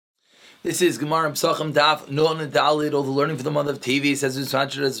This is Gemara Psachim Daf Nun and Dalid. All the learning for the month of TV says it's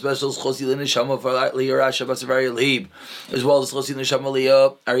featured as specials Chosi L'Neshama for Lior Rasha Basavari Alib, as well as Chosi L'Neshama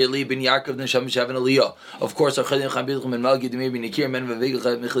Liya Ari Alib Ben Yaakov Neshama Shavan Aliyah. Of course, our Chadim Chabidchum and Malgi Demir Ben Nikir Men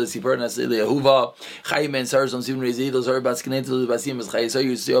Vavigach Michel Sipar Nasli Yehuva Chayim Ben Sars on Simon Rezid Zar Baskenetel Basim as Chayisa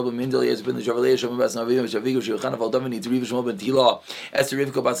Yusio Ben Mindel Yes Ben Javalei Shom Bas Navim Shavigo Shulchan of Aldam Nit Riv Shmol Ben Tila Esther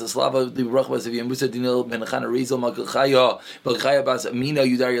Rivka Bas Slava the Baruch Bas Avim Musa Dinil Ben Chana Rizal Malka Chaya Balchaya Bas Amina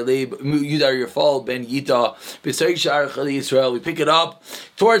Yudar Yalib Yudar Yafal Ben Yita B'Sari Shar Chali Yisrael. We pick it up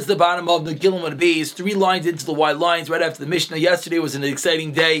towards the bottom of the Gilman Beis, 3 lines into the wide lines, right after the Mishnah. Yesterday was an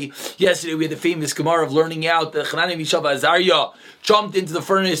exciting day. Yesterday we had the famous Gemara of learning out that Chanani Mishav Azariah jumped into the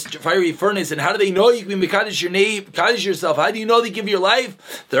furnace, fiery furnace, and how do they know you can be Mekadosh your name, Mekadosh yourself? How do you know they give your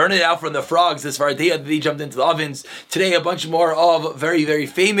life? They earn it out from the frogs. This Vardeya that they jumped into the ovens. Today a bunch more of very, very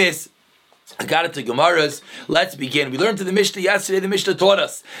famous I got it to Gemaras. Let's begin. We learned to the Mishnah yesterday. The Mishnah taught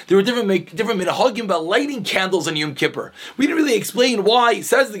us there were different minhagim about lighting candles on Yom Kippur. We didn't really explain why. It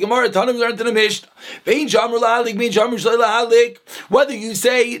says the Gemara. Tana we learned to the Mishnah. Whether you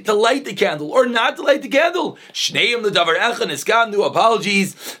say to light the candle or not to light the candle, Shneim l'davar echad niskamnu.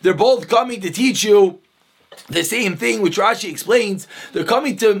 Apologies. They're both coming to teach you the same thing, which Rashi explains. They're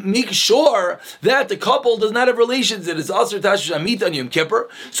coming to make sure that the couple does not have relations. It is Asr Tashush Amit on Yom Kippur.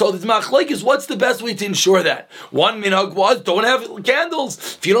 So the Machlek is what's the best way to ensure that? One minhag was don't have candles.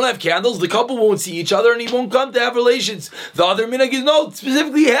 If you don't have candles, the couple won't see each other and he won't come to have relations. The other minhag is no,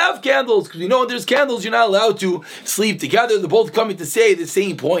 specifically have candles, because you know when there's candles, you're not allowed to sleep together. They're both coming to say the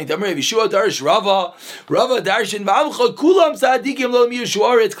same point. Amar Yeshua Darsh Rava Darshan V'amcha Kulam Tzadikim Lo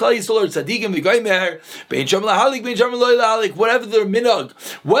Miyushuar. It's Klal Yisrael Tzadikim V'Goymer whatever the minhag,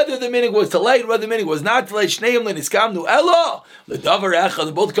 whether the minhag was to light, whether the minhag was not to light, Shneim L'niskamnu Ella L'davar Echad.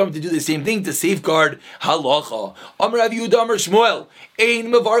 They both come to do the same thing, to safeguard halacha. Amar Rav Yehuda Amar Shmuel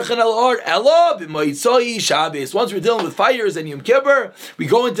Ein Mevarchen Al Ar Ella B'Motzai Shabbos. Once we're dealing with fires and Yom Kippur, we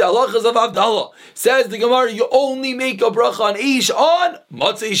go into halachas of Havdalah. Says the Gemara, you only make a bracha on Eish on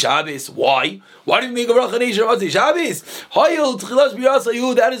Motzei Shabbos. Why? Why do you make a bracha on Eish on Motzei Shabbos? Hayil Tchilas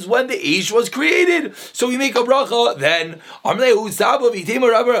B'Yasayu. That is when the Eish was created. So we make a bracha then.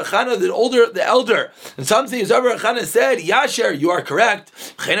 The elder. And some say Rabbi Chana said, Yasher, you are correct.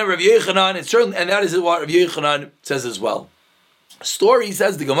 It's certain, and that is what Rav Yechanan says as well. Story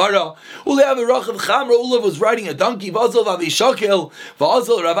says the Gemara. Ulav was riding a donkey. Vazal Vavishakil.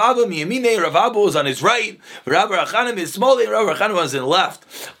 Vazal Rav Abba Miyamine. Rav Abba was on his right. Rav Rachanan is small. Rav Rachanan was on the left.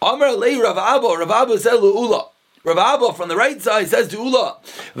 Amar Lei Rav Abba. Rav Abba said Ula. Rav Abba from the right side says to Ula,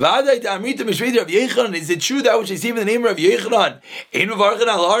 is it true that which I see in the name of Rav Yechanan?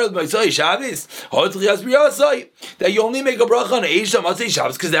 That you only make a bracha on Eish on Motzei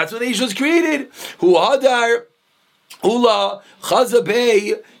Shabbos because that's when Eish was created. Hu Hadar Ula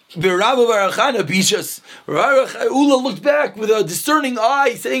Chazabei. Ula looked back with a discerning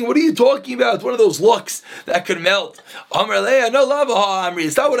eye, saying, "What are you talking about?" It's one of those looks that could melt.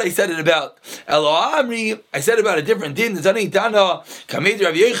 It's not what I said it about. I said about a different din. That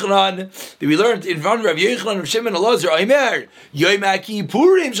we learned in front of Rav Yechanan of Shimon Elazar. Aimer Yom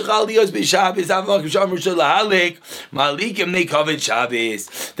Kippurim shechal dios b'Shabbos avak b'Shamar shalahalik malikim nekaved Shabbos.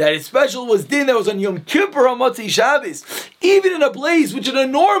 That its special was din that was on Yom Kippur on Motzei Shabbos, even in a place which in a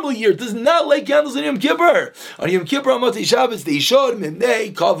normal year does not light candles on Yom Kippur. On Yom Kippur on Motzei Shabbos they showed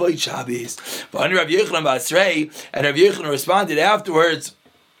mimnei kavod Shabbos. But Rav Yechanan Basrei, and Rav Yechanan responded afterwards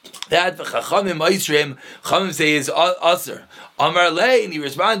that the Chachamim Ma'isrim, Chachamim say is Aser. Amar Lei, and he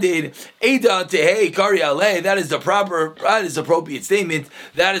responded, Eida Tehei Kari Alei. That is the appropriate statement.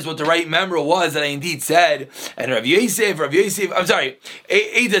 That is what the right member was that I indeed said. And Rav Yosef, I'm sorry,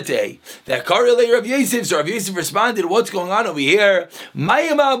 Eida Tehei. That Kari Alei Rav Yosef. So Rav Yosef responded, what's going on over here?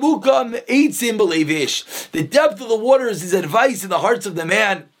 Mayim Abukam Eitzim Belevish. The depth of the waters is advice in the hearts of the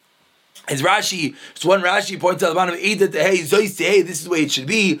man. As Rashi, so one Rashi points out the bottom of Eida Tehei, Zois Tehei, this is the way it should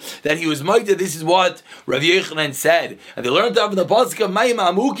be, that he was Maida, this is what Rav Yechanan said. And they learned out from the pasuk of Mayim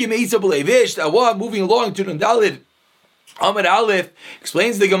Amukim Eisa B'Leivish, that what, moving along to Nundalid, Amid Aleph,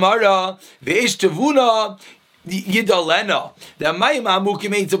 explains the Gemara, Veish Tavuna, Yidalena. That Mayim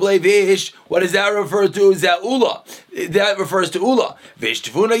Amukim Eisa B'Leivish, what does that refer to? Is that Ula? That refers to Ula.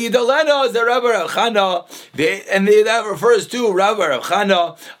 V'ishtvuna Yidalena is the Rabbi Rav Chana, and that refers to Rabbi Rav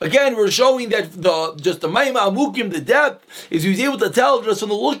Chana. Again, we're showing that the Mayim Amukim, the depth, is he was able to tell just from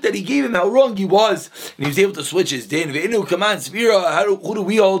the look that he gave him how wrong he was, and he was able to switch his din. Ve'inu Kaman Spira. Who do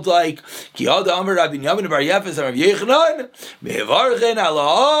we hold like? Ki Hada Amar Rabbi Yamin Bar Yefes Rav Yechanan Mevarchen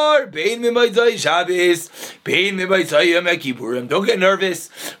Alahar Bein Mimaydai Shabbos Don't get nervous.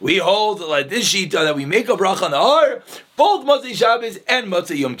 We hold like this shita that we make a bracha on the Ar, both Motzei Shabbos and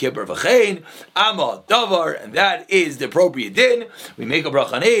Motzei Yom Kippur. V'chein Ama Davar, and that is the appropriate din. We make a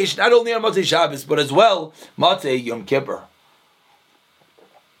bracha on Eish, not only on Motzei Shabbos, but as well Motzei Yom Kippur.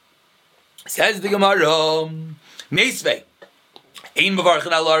 Says the Gemara, Meisvei.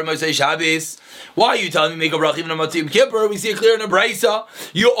 Why are you telling me make a bracha even on Motzei Yom Kippur? We see it clear in the Brisa.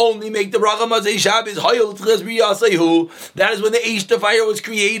 You only make the bracha Motzei Shabbos. That is when the Eish, the fire, was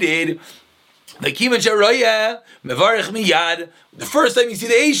created. The Kivan Sharoya Mevarich Miyad. The first time you see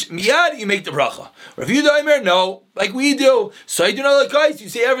the Eish, Miyad, you make the bracha. Rav Yehuda Omer, no, like we do. So I do not like you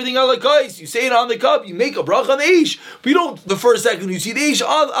say everything on the kais. You say it on the cup. You make a bracha on the Eish. But you don't. The first second you see the Eish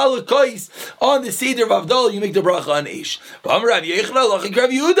on the kais on the seder of Avdal, you make the bracha on Eish. But Rav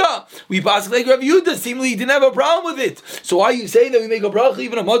Yehuda, we pass like Rav Yehuda. Seemingly he didn't have a problem with it. So why are you saying that we make a bracha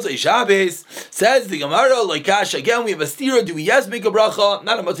even on Motzei Shabbos? Says the Gemara, like Kash again. We have a stira. Do we yes make a bracha?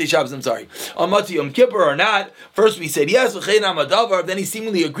 Not on Motzei Shabbos. I'm sorry. On Motzei Yom Kippur or not? First we said yes. Then he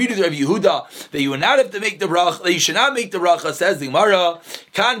seemingly agreed with Rav Yehuda that you would not have to make the bracha, that you should not make the bracha. Says the Gemara,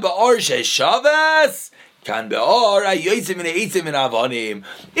 Kan ba'or she'shavas, Kan ba'or ha'yotzim v'ne'itzim v'navanim.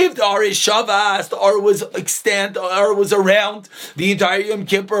 If the Ar is Shavas, the Ar was extant, the Ar was around the entire Yom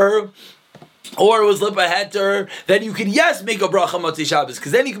Kippur, or it was lipa heter, then you could yes make a bracha Motzei Shabbos,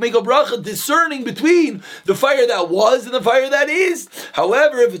 because then you can make a bracha discerning between the fire that was and the fire that is.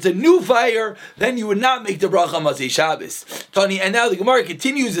 However, if it's a new fire, then you would not make the bracha Motzei Shabbos. Tani, and now the Gemara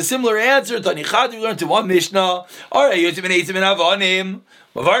continues a similar answer. Tani Chad, we learned to one Mishnah. All right, Yotzim and Eitzim and Avanim.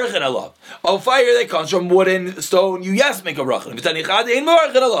 A fire that comes from wood and stone, you yes make a bracha.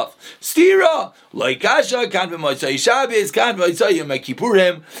 Stira, like Kasha, can't be Motzei Shabbos, can't be Motzei Yom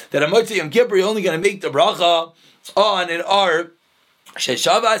Kippurim, that a Motzei Yom Kippur you're only going to make the bracha on an Ar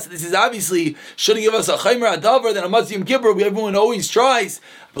Shabbos. This is obviously should give us a chaymer adavar than a Motzei Yom Kippur. Everyone always tries.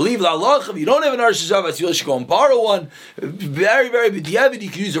 I believe la if you don't have an Ar Shabbos, you should go and borrow one. Very, very b'diavad. You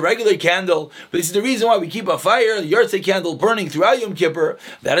can use a regular candle. But this is the reason why we keep a fire, the Yartzei candle, burning throughout Yom Kippur.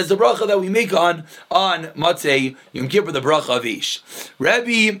 That is the bracha that we make on Motzei Yom Kippur, the bracha of Ish.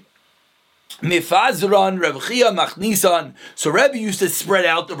 Rabbi Mifazran, Rav Chia Machnisan. So Rebbe used to spread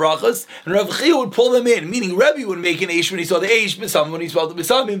out the brachas, and Rav Chia would pull them in. Meaning Rebbe would make an eish when he saw the eish, Besam when he saw the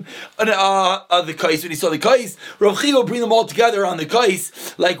besamim, and the kais when he saw the kais. Rav Chia would bring them all together on the kais,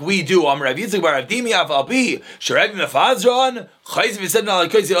 like we do. Am Rav Yitzchak bar Rav Dimi Avalpi. Rebbe Mifazran.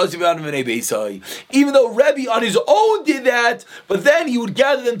 Even though Rebbe on his own did that, but then he would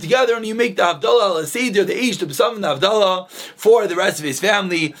gather them together and you make the Havdalah, Seder, the Eish, the Pesam, and the Havdalah for the rest of his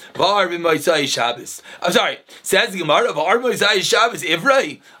family. Shabbos. I'm sorry, says the Gemara, Shabbos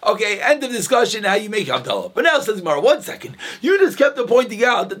Ivrei. Okay, end of discussion how you make Havdalah. But now says the Gemara, 1 second. You just kept pointing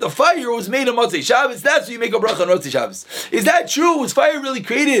out that the fire was made on Motzei Shabbos, that's why you make a bracha on Motzei Shabbos. Is that true? Was fire really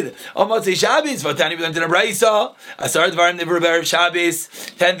created on Motzei Shabbos? Vatani b'dam t'na Braisa. Asar dvarim never Erev Shabbos.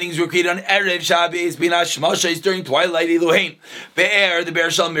 10 things were created on Erev Shabbos. Binash Mashais during twilight. Elohein. Be'er, the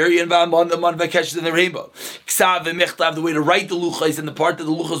Be'er Shal Miriam, Ba'amon, the Mon Vakeshes in the rainbow. Ksav and Mechtav, the way to write the luchais and the part that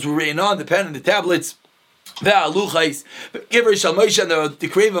the luchas were written on, the pen and the tablets. The luchais, Giver Shal Moshe, and the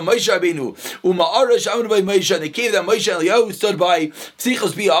grave of Moshe Rabbeinu. Uma'ara Shamun by Moshe, and the cave that Moshe and Eliyahu stood by.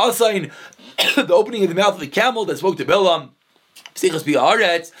 Psichos Bia Asain, the opening of the mouth of the camel that spoke to Bilam. Psichos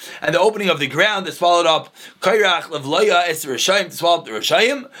B'Haaretz, and the opening of the ground that swallowed up Kairach Levloya Es Rishayim, to swallow up the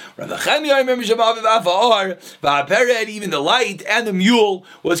Rishayim. Rav Nachemia, I remember Shemaviv Afa'ar, Va'apered, even the light and the mule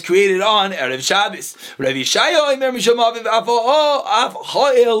was created on Erev Shabbos. Rav Yishaya, I remember Shemaviv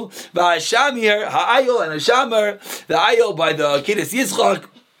Afa'il, Va'ashamir, Ha'ayil, and Hashamar, the Ayil by the Kedes Yitzchak.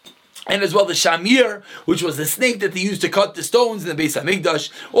 And as well the shamir, which was the snake that they used to cut the stones in the Beis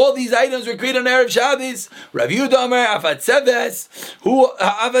Hamikdash. All these items were created on Erev Shabbos. Rav Yehuda Omer, Avat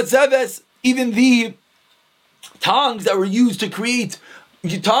Seves, even the tongs that were used to create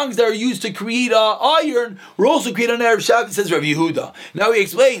iron were also created on Erev Shabbos, says Rav Yehuda. Now he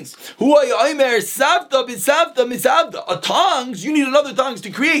explains, a tongs, you need another tongs to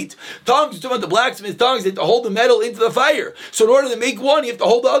create. Tongs, you're talking about the blacksmith tongs, they have to hold the metal into the fire. So in order to make one, you have to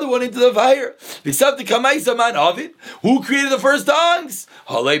hold the other one into the fire. Who created the first tongs?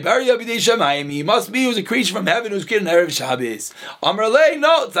 He must be, he was a creature from heaven who was created on Erev Shabbos.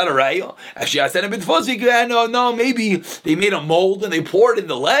 No, it's not a raya. Actually, I said a bit no, maybe they made a mold and they poured in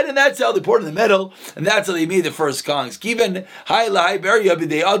the lead, and that's how they poured in the metal, and that's how they made the first kongs. Given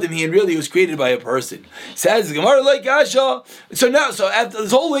and really was created by a person. Says the Gemara like Gasha. So after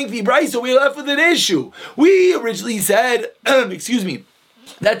this whole lengthy brisa, we're left with an issue. We originally said, excuse me,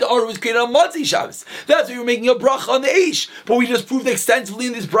 that the Ar was created on Motzei Shabbos. That's why we were making a bracha on the Eish. But we just proved extensively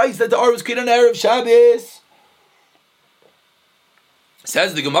in this price that the Ar was created on Erev Shabbos.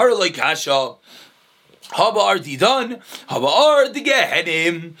 Says the Gemara like Kasha. Haba arti done, haba arti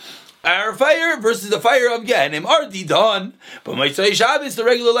gehenim. Our fire versus the fire of Gehenim are done. But my say Shabbos, the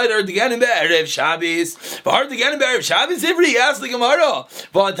regular light are the Gehenim Erev Shabbos. But are the Gehenim Erev Shabbos? Ivri, ask the Gemara.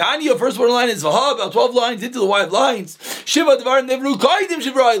 V'antanya, first one line is V'ha, about 12 lines into the 5 lines. Shiva Devar Nevru Kaidim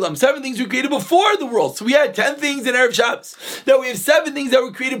Shivra Ilam. 7 things were created before the world. So we had 10 things in Erev Shabbos. Now we have 7 things that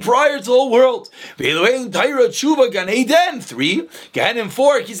were created prior to the whole world. V'elohein Taira Tshuva Gan Eden 3. Gehenim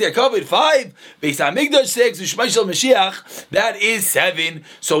 4. Kisei HaKavod 5. Beis HaMikdash 6. U'Shmai Shel Mashiach. That is 7.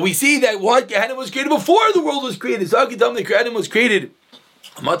 So we see that what Gehenna was created before the world was created. So how can you tell me that Gehenna was created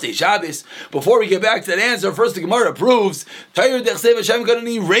Motzei Shabbos? Before we get back to that answer, first the Gemara proves Tayyur Dechsev Hashem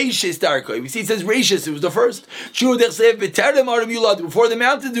Kadani Reishis Darkoi. We see it says Reishis, it was the first. Shur Dechsev B'Terem Aram Yulad, before the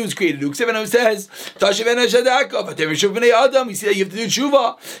mountain dew was created. Uksevenu says Tashiv En Hashadakov Atem Yishuv B'nei Adam. We see that you have to do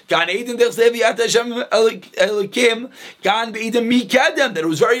tshuva. Gan Eidem Dechsev Yat Hashem Elikim Gan Beidem Mikadem, that it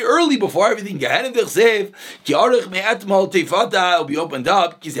was very early before everything. Gehenim Dechsev Ki Arich Me'at Mal Teifata will be opened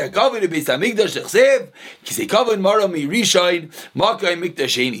up. Kisei HaKavod Beis HaMikdash Dechsev Kisei HaKavod Mara Mi-Rishayin Makai Mikdash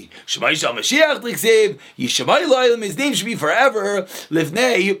Sheni. Shemai Shal Mashiach Dechsev Yishemai L'Olam, his name should be forever.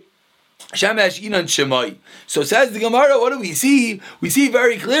 Livnei Shemesh Inan Shemai. So says the Gemara, what do we see? We see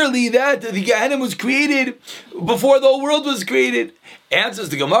very clearly that the Gehenim was created before the whole world was created. Answers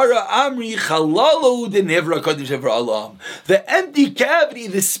the Gemara, Amri Chalalu de Nevra Kadim Shever Alam. The empty cavity,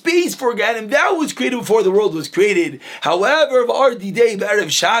 the space for Gehenim, that was created before the world was created. However, Ardi Day Erev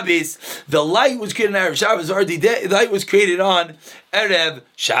Shabbos, the light was created on Erev Shabbos. Ardi Day, the light was created on Erev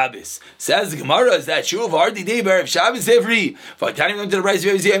Shabbos. Says the Gemara, is that true of Ardi Day Erev Shabbos? Every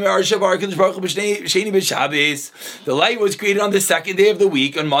the light was created on the second day of the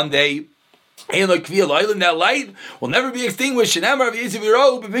week, on Monday. And like that light will never be extinguished. Go see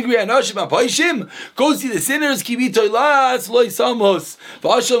the sinners,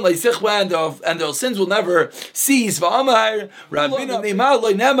 and their sins will never cease. Why does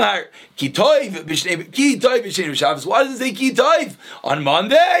it say ki toiv on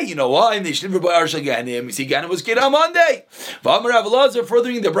Monday? You know why? We see Gehenim was created on Monday.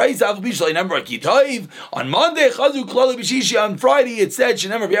 Furthering the Braisa on Monday. On Friday it said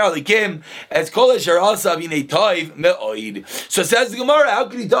as Kol Asher Asa V'nei Toiv Me'oid. So says the Gemara, how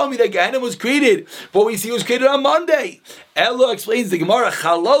can you tell me that Gehenim was created? What we see was created on Monday. Ella explains the Gemara,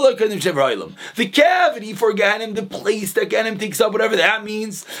 Chalala Kadim Shever Olam. The cavity for Gehenim, the place that Gehenim takes up, whatever that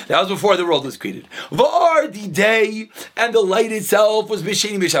means, that was before the world was created. V'ardi day, and the light itself was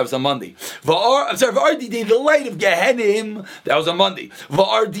B'Sheni B'Shabbos on Monday. V'ardi day, the light of Gehenim, that was on Monday.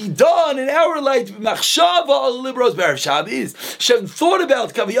 V'ardi dawn, an hour light, Machshava Libros B'Erev Shabbos. Shem thought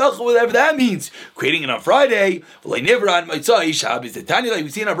about Kaviyachal, whatever that means, creating it on Friday. V'lei Nivran Motzei Shabbos. The Tanya, like we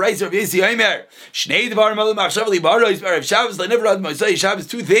see in our Braisa of Yesi Omer, Shnei Devar Malu Machshava Libaros B'Erev Shabbos, like never Motzei Shabbos.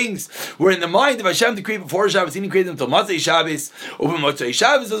 2 things were in the mind of Hashem to create before Shabbos. He didn't create them until Motzei Shabbos. Over Motzei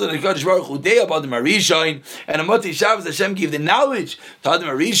Shabbos, those are the Kadosh Baruch Hu Day of Adam Arishain, and on Motzei Shabbos Hashem gave the knowledge to Adam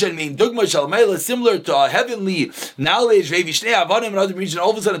Arishain, meaning Dugma Shalmeila, similar to a heavenly knowledge. Vevi Shnei Avanim and Adam Arishain. All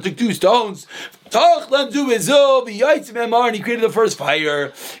of a sudden, it took 2 stones. And he created the first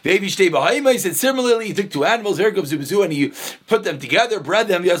fire. And similarly, he took 2 animals, and he put them together, bred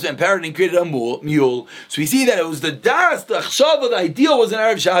them, and parrot, and created a mule. So we see that it was the das, the chshava, the ideal was in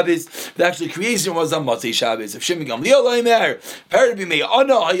Erev Shabbos, the actual creation was on Motzei Shabbos. If Shimon Gamliel Omer, parrot b'mei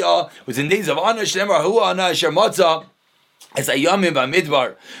Ana Haya, was in days of Ana, Shnemar Hu Ana Asher Matzah, as Ayamim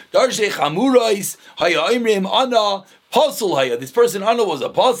B'Midbar, Darshei Chamurais, Haya Imrim Ana, Apostle Haya. This person Ana was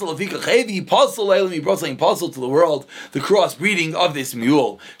apostle of Ikachevi, apostle Haya, he brought something apostle to the world, the crossbreeding of this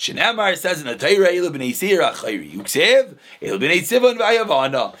mule. Shenamar says in the Torah, Elo b'nei Sira Chayri Yuksev, Elo b'nei Sivon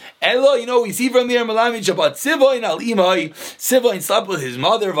v'Ayavana. Elo, we see from there Malamid Shabbat Sivon al Imai. Sivon slept with his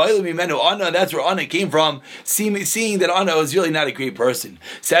mother, V'Elo b'menu Ana. That's where Ana came from, seeing that Ana was really not a great person.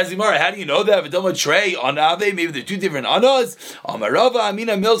 Says Gemara, how do you know that? V'Doma Trey Ana, maybe they're 2 different Anas. Amarava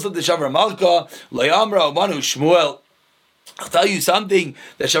Amina Milsa the Shavar Malka, Layamra Manu Shmuel. I'll tell you something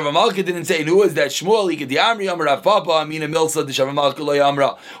that Shavar Malka didn't say. And who was that? Shmuel, he could the Amri, Amar Rav Papa, Amina Milsa, the Shavar Malka, Lo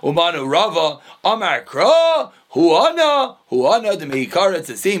Yamra, Umanu Rava, Amar Kra, Huana, the Meikara, it's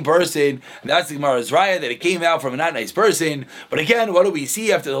the same person. And that's the Gemara's Raya, that it came out from a not nice person. But again, what do we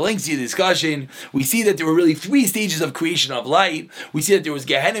see after the lengthy discussion? We see that there were really 3 stages of creation of light. We see that there was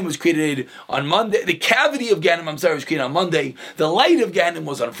Gehenim was created on Monday. The cavity of Gehenim, was created on Monday. The light of Gehenim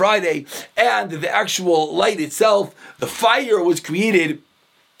was on Friday. And the actual light itself, the fire was created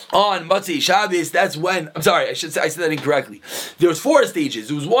on Motzei Shabbos, that's when, I said that incorrectly. There was 4 stages.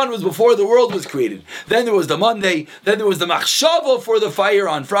 One was before the world was created. Then there was the Monday. Then there was the Machshava for the fire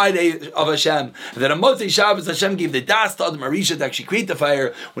on Friday of Hashem. And then on Motzei Shabbos, Hashem gave the Das to Adam Arisha to actually create the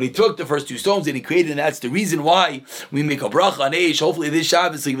fire. When he took the first 2 stones and he created, and that's the reason why we make a bracha on Eish. Hopefully this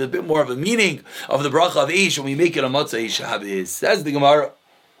Shabbos will give a bit more of a meaning of the bracha of Eish when we make it on Motzei Shabbos. That's the Gemara.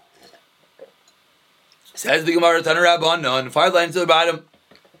 Says the Gemara, Tanur Rabbanon, 5 lines to the bottom.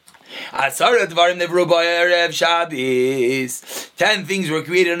 10 things were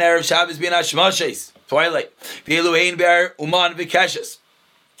created on Erev Shabbos being Hashmashis, twilight. V'Eluhein be'er uman v'keshes,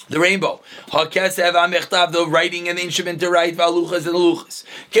 the rainbow. Ha'kesev ha'mechtav, the writing and the instrument to write, v'aluchas and the luchas.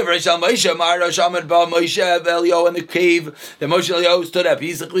 Kivrei shal Moshe, Ma'ar Shamad ba Moshe v'Elio in the cave. The Moshe Elio stood up.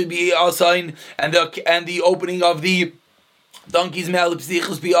 Yisachli b'Asain, and the opening of the donkey's mouth,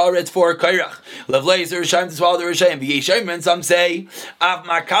 psichus bi'aretz for kairach. Levleis the Rishayim to swallow the Rishayim. V'yeshayim, and some say, Av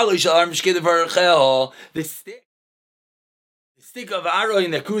makalu shal arm shkid v'archel. The stick of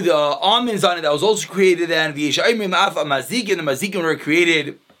Aaron, the almonds on it, that was also created then. V'yeshayim af amazikin, the mazikin were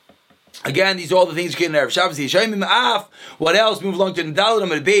created. Again, these are all the things created in Erev Shabbos. Yeshayim af. What else? Move along to the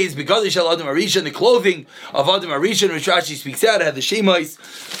Daladam and Beis, because they shall Adam Arisha, the clothing of Adam Arisha, which Rashi speaks out, had the shemais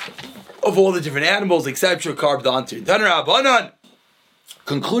of all the different animals, etc., carved onto. Tanur Rabbanan,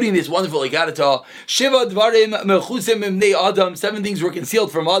 concluding this wonderful Igadata, Shiva Dvarim Mechusim Mimnei Adam, 7 things were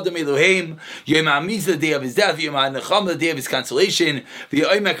concealed from Adam Elohim. Yom HaMiz, the day of his death. Yom HaNecham, the day of his consolation.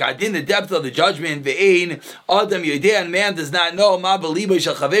 V'Oimek Adin, the depth of the judgment. V'Ein Adam Yodea, and man does not know Ma B'Libo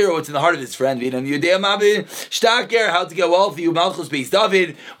Shel Chaveiro, what's in the heart of his friend. V'Ein Yodea Ma B'Shtaker, how to get wealthy. Malchus Beis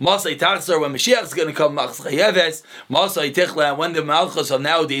David. Masai Tachsar, when Mashiach is going to come. Malchus Chayeves. Masai Tichla, when the Malchus of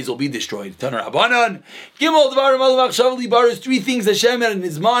nowadays will be destroyed. Tanur Rabbanan. Gimel Dvarim Alavach Shavli Baris, 3 things Hashem in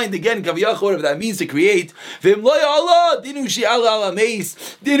his mind, again, kaviyach, whatever that means, to create. And if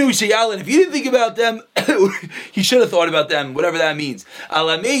you didn't think about them, he should have thought about them, whatever that means.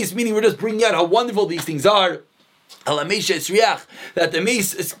 Alameis, meaning we're just bringing out how wonderful these things are. That the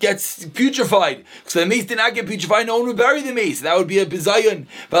mace gets putrefied. So the mace did not get putrefied, no one would bury the mace. That would be a bizayon.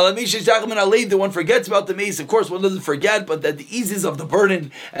 The one forgets about the mace. Of course, one doesn't forget, but that the eases of the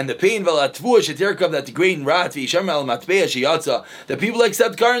burden and the pain, that the grain rat, that people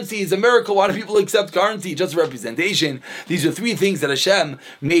accept currency is a miracle. Why do people accept currency? Just representation. These are 3 things that Hashem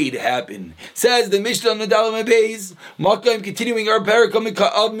made happen. Says the Mishnah Nadalam Beis, Makam, continuing our parak of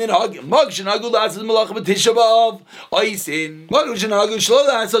Minhag, Magshanagul Asas Malach Tisha B'Av. Oisin.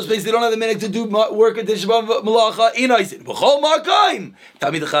 They don't have the minute to do work at Tisha B'Av Malacha in Oisin. B'chol Makayim.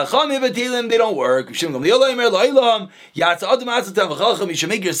 Tamid Chachamim B'Tilim, they don't work. You should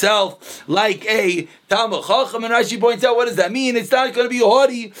make yourself like a Talmud Chacham, and Rashi points out, what does that mean? It's not going to be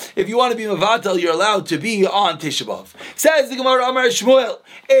haughty. If you want to be Mavatal, you're allowed to be on Tisha B'Av. Says the Gemara Amar Shmuel,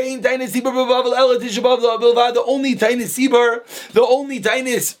 Ein Tainis Sibur B'Bavel Ela Tisha B'Av Bilvad, the only Tainis Sibur, the only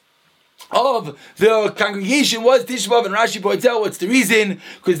Tainis of the congregation was Tisha B'Av, and Rashi points out what's the reason,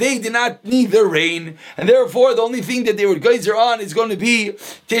 because they did not need the rain, and therefore the only thing that they would geyser on is going to be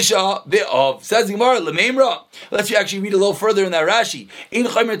Tisha B'Av. Says the Gemara, L'meimra. Let's actually read a little further in that Rashi.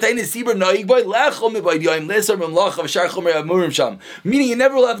 Meaning you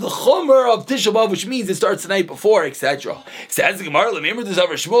never will have the chomer of Tisha B'Av, which means it starts the night before, etc. Says the Gemara, L'meimra, this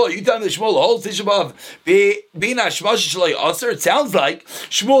over Shmuel. You tell me the Shmuel holds Tisha B'Av. It sounds like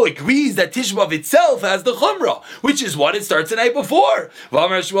Shmuel agrees that Tisha B'Av itself has the chumrah, which is what it starts the night before.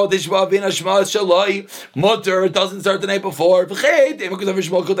 Mutter doesn't start the night before.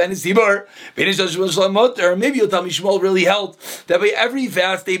 Maybe you'll tell me Shmuel really held that by every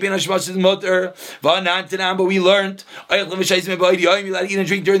fast day Ben Hashmash is mutter. But we learned you're allowed to eat and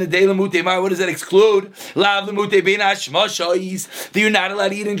drink during the day. What does that exclude? That you're not allowed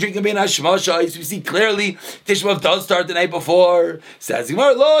to eat and drink in Ben Hashmash. We see clearly Tisha B'Av does start the night before. Says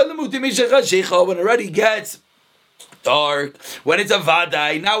Gemara, when it already gets dark, when it's a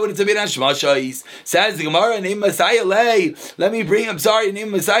vadai, not when it's a bin hashmashais. Says the Gemara, name Messiah lay. Let me bring you a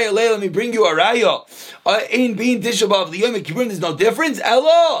raya. In being Tisha B'Av liyom kippur, there's no difference.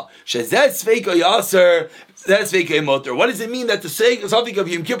 Elo shezes feika yaser. That's Veikay Motor. What does it mean that the suffix of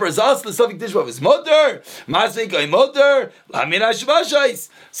Yom Kippur is us, the suffix Tisha B'Av is Motor? Mas Veikay Motor, Lamin Hashmashais.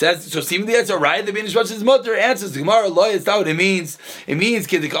 Says, so seemingly that's a right, the Bin Hashmashais is Motor. Answers the Gemara, Loy, it's not what it means. It means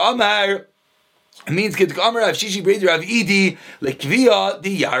Kedik Amar. It means Kedik Amar Rav Shishi Breder Rav Idi Lekviya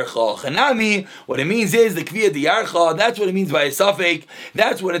Di Yarcha. Chanami. What it means is the Kviya Di Yarcha. That's what it means by a suffix.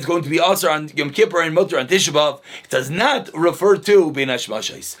 That's when it's going to be Asar on Yom Kippur and Motor on Tisha B'Av. It does not refer to Bin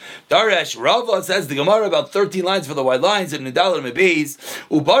Hashmashais. Daresh Rava says the Gemara about 13 lines for the white lines in Nidal and Mebeis.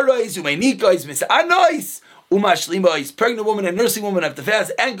 Ubarais Umeinikais Misanois. Umashlimais, pregnant woman and nursing woman have to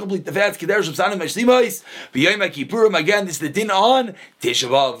fast and complete the fast. Keder Shabsanim Mashlimais, B'Yom Kippurim. Again, this is the din on Tisha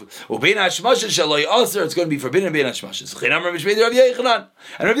B'Av. Ubein Hashmashes Shaloi Aser. It's going to be forbidden Bein Hashmashes. Chinamar Mishmei Rav Yechanan,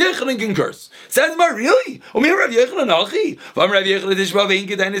 and Rav Yechanan concurs. Says Mar, really? Umir Rav Yechanan Achi. Vam Rav Yechanan Tisha B'Av ain't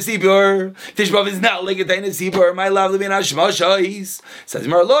Gedayna Sibur. Tisha B'Av is not like Gedayna Sibur. My love Bein Hashmashes. Says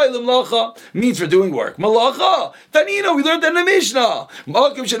Mar Loi Lemlacha means for doing work. Malacha. Tanina, we learned that in the Mishnah.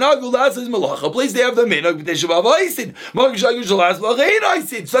 Malkim Shanagu Las is Malacha. A place they have the minhag. So that's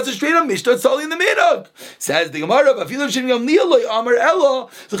a straight up Mishnah. It's only in the minhag. Says the Gemara,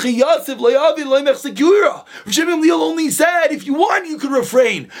 Shimon only said, if you want, you could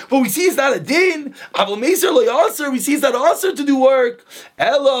refrain. But we see it's not a din. We see it's not aser to do work.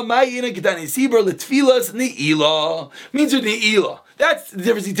 Means with ne'ilah. That's the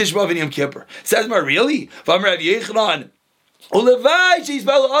difference between Tisha B'Av and Yom Kippur. Says Mar, really? Halavai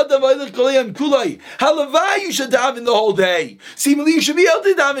you should daven the whole day. Seemingly you should be able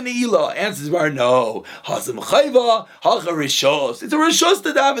to daven ne'ilah. Answers are no. It's a rishos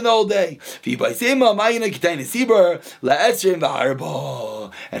to daven the whole day.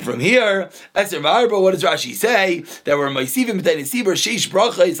 And from here, what does Rashi say? That we're Maisivim B'Tayne Sibur Sheish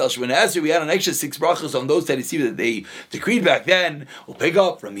Brachas Al Shemona Esrei. We had an extra 6 brachas on those Tayne Sibur that they decreed back then. We'll pick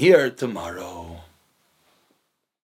up from here tomorrow.